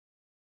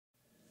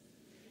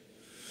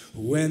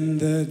When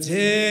the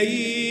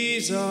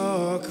days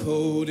are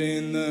cold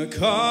and the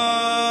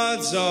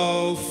cards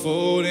all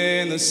fold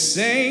and the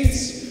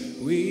saints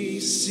we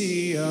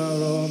see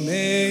are all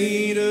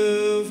made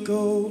of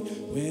gold.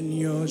 When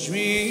your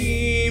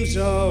dreams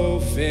all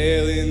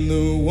fail and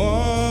the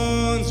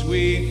ones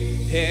we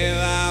hail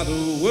are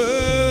the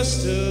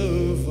worst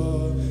of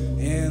all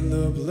and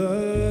the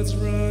bloods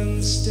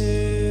run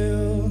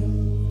still.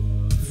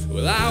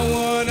 Well, I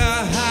wanna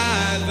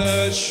hide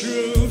the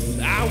truth,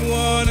 I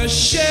wanna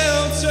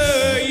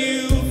shelter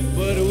you,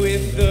 but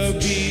with the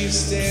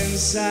beast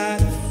inside,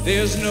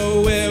 there's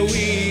nowhere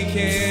we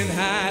can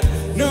hide.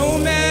 No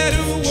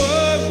matter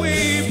what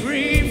we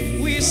breathe,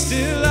 we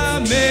still are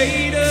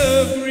made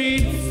of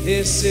greed.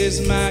 This is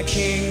my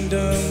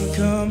kingdom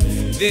come,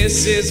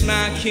 this is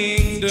my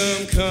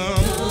kingdom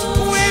come.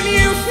 When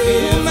you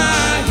feel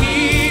my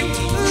heat,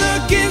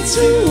 look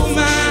into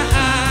my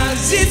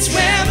eyes. It's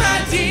where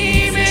my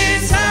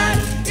demons hide,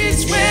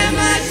 it's where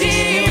my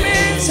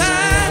demons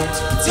hide.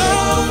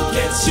 Don't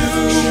get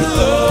too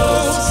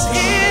close,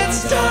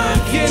 it's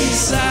dark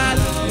inside.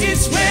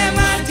 It's where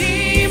my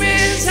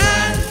demons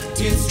hide,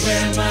 it's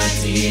where my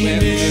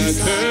demons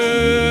hide. When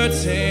the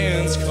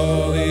curtains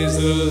call is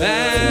the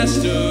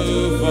last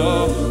of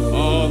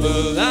all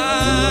the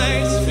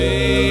lights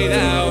fade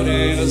out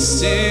and the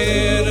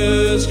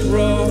sinners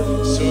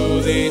crawl. So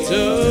they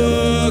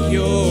dug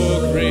your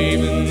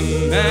grave and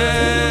the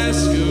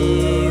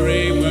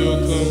masquerade will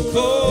come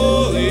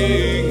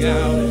calling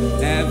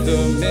out at the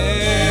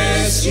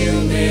mess you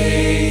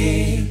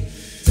made.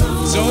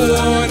 Don't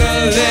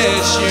wanna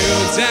let you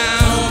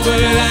down,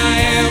 but I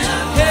am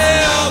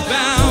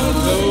hellbound.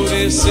 Though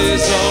this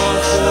is all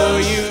for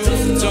you,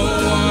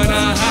 don't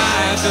wanna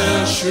hide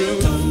the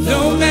truth. No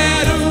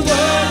matter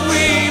what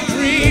we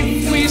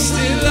breathe, we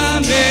still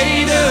are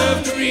made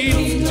of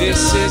greed.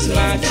 This is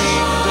my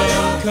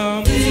kingdom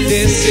come,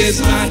 this is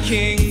my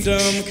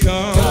kingdom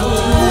come.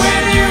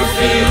 When you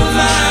feel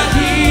my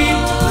heat,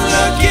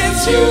 look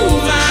into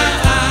my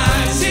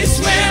eyes. It's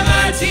where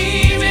my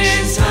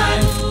demons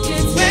hide,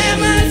 it's where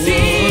my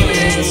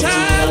demons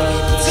hide.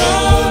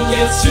 Don't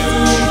get too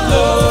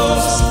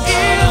close,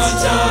 it's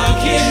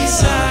dark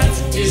inside.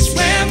 It's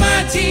where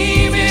my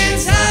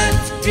demons hide,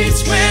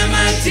 it's where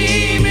my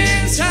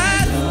demons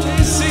hide.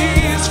 This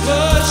is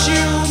what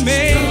you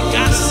make, I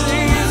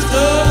say it's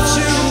what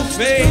you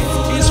fake.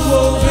 It's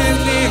woven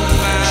in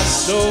my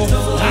soul,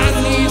 I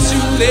need to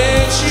live.